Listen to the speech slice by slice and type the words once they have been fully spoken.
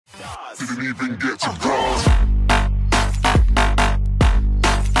Didn't even get to pause.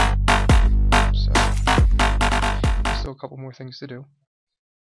 So, there's still a couple more things to do.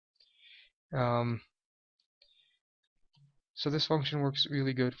 So this function works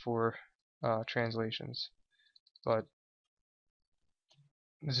really good for translations, but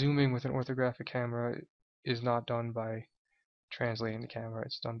zooming with an orthographic camera is not done by translating the camera,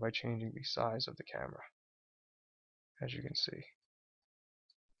 it's done by changing the size of the camera, as you can see.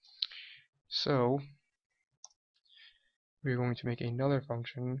 So we're going to make another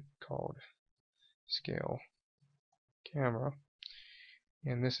function called ScaleCamera,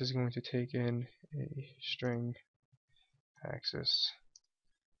 and this is going to take in a string axis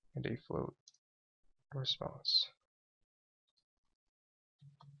and a float response.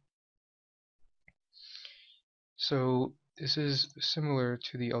 So this is similar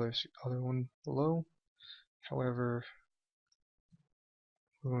to the other one below. However,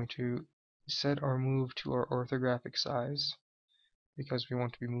 we're going to set our move to our orthographic size because we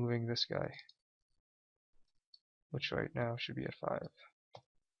want to be moving this guy, which right now should be at 5.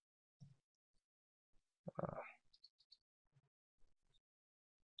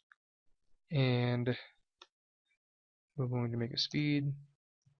 And we're going to make a speed,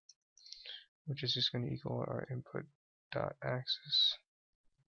 which is just going to equal our input dot axis.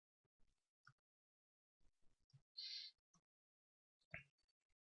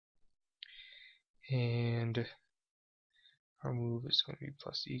 And our move is going to be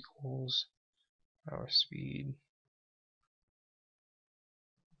plus equals our speed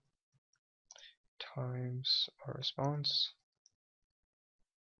times our response.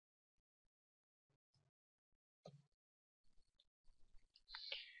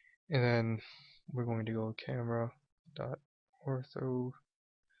 And then we're going to go camera dot orthographic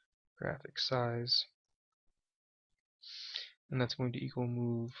size, and that's going to equal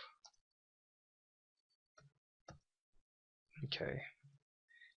move. Okay,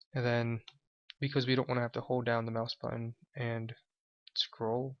 and then because we don't want to have to hold down the mouse button and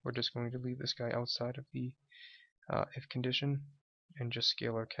scroll, we're just going to leave this guy outside of the if condition and just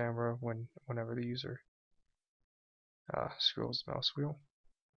scale our camera whenever the user scrolls the mouse wheel.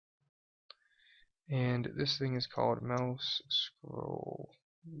 And this thing is called mouse scroll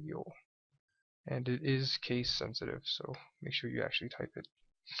wheel, and it is case sensitive, so make sure you actually type it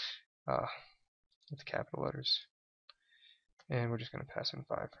with capital letters. And we're just going to pass in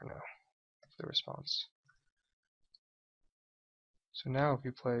 5 for now for the response. So now if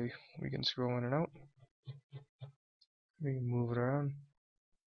you play, we can scroll in and out. We can move it around.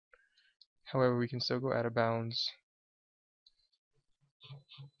 However, we can still go out of bounds.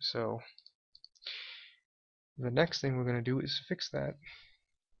 So the next thing we're going to do is fix that.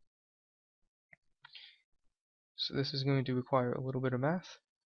 So this is going to require a little bit of math.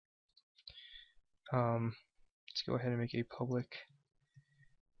 Let's go ahead and make a public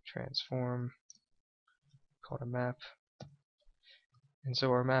transform called a map. And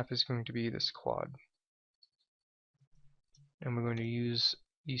so our map is going to be this quad. And we're going to use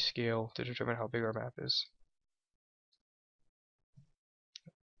eScale to determine how big our map is.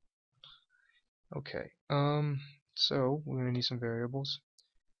 Okay, so we're going to need some variables.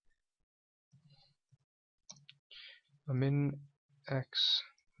 A min x,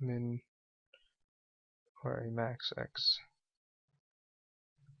 min, or a max x.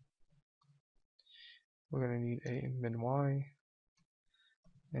 We're going to need a min y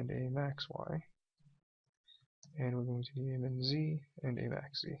and a max y. And we're going to need a min z and a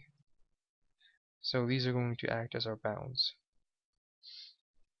max z. So these are going to act as our bounds.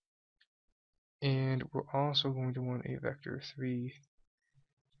 And we're also going to want a vector 3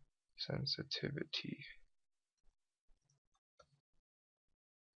 sensitivity.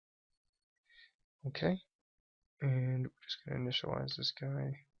 Okay, and we're just going to initialize this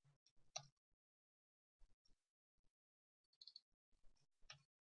guy.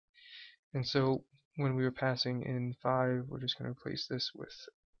 And so when we were passing in 5, we're just going to replace this with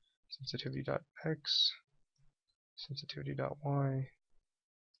sensitivity.x, sensitivity.y,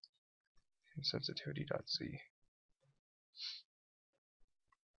 and sensitivity.z.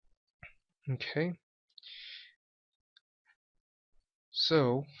 Okay,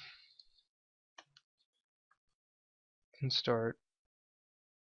 so in start,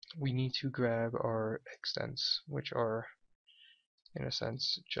 we need to grab our extents, which are in a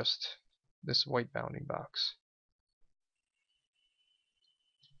sense just this white bounding box.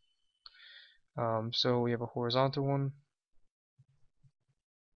 So we have a horizontal one,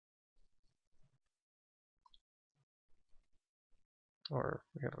 or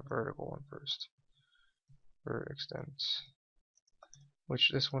we have a vertical one first. Extents which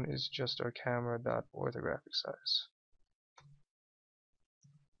this one is just our camera.orthographic size.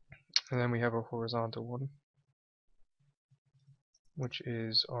 And then we have a horizontal one, which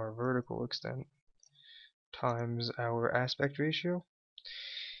is our vertical extent times our aspect ratio.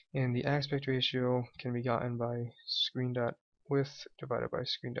 And the aspect ratio can be gotten by screen.width divided by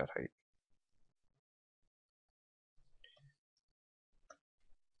screen.height.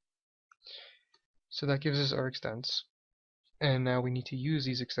 So that gives us our extents. And now we need to use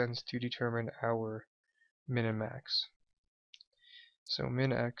these extents to determine our min and max. So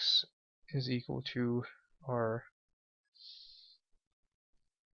min x is equal to our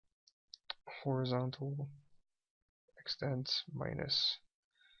horizontal extent minus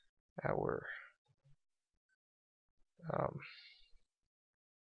our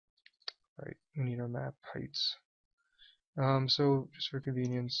right, we need our map heights. So just for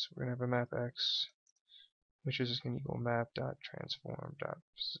convenience, we're gonna have a map x, which is just gonna equal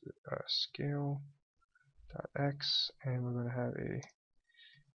map.transform.scale.x, and we're gonna have a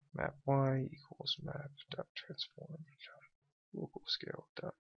map y equals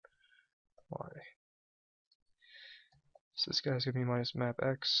map.transform.localScale.y. So this guy's gonna be minus map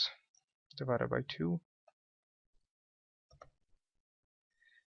x divided by 2.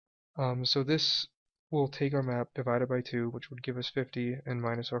 So this will take our map divided by 2, which would give us 50, and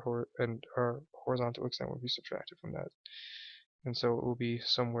minus our horizontal extent will be subtracted from that. And so it will be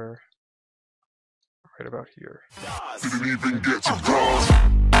somewhere right about here. Didn't even get to cross.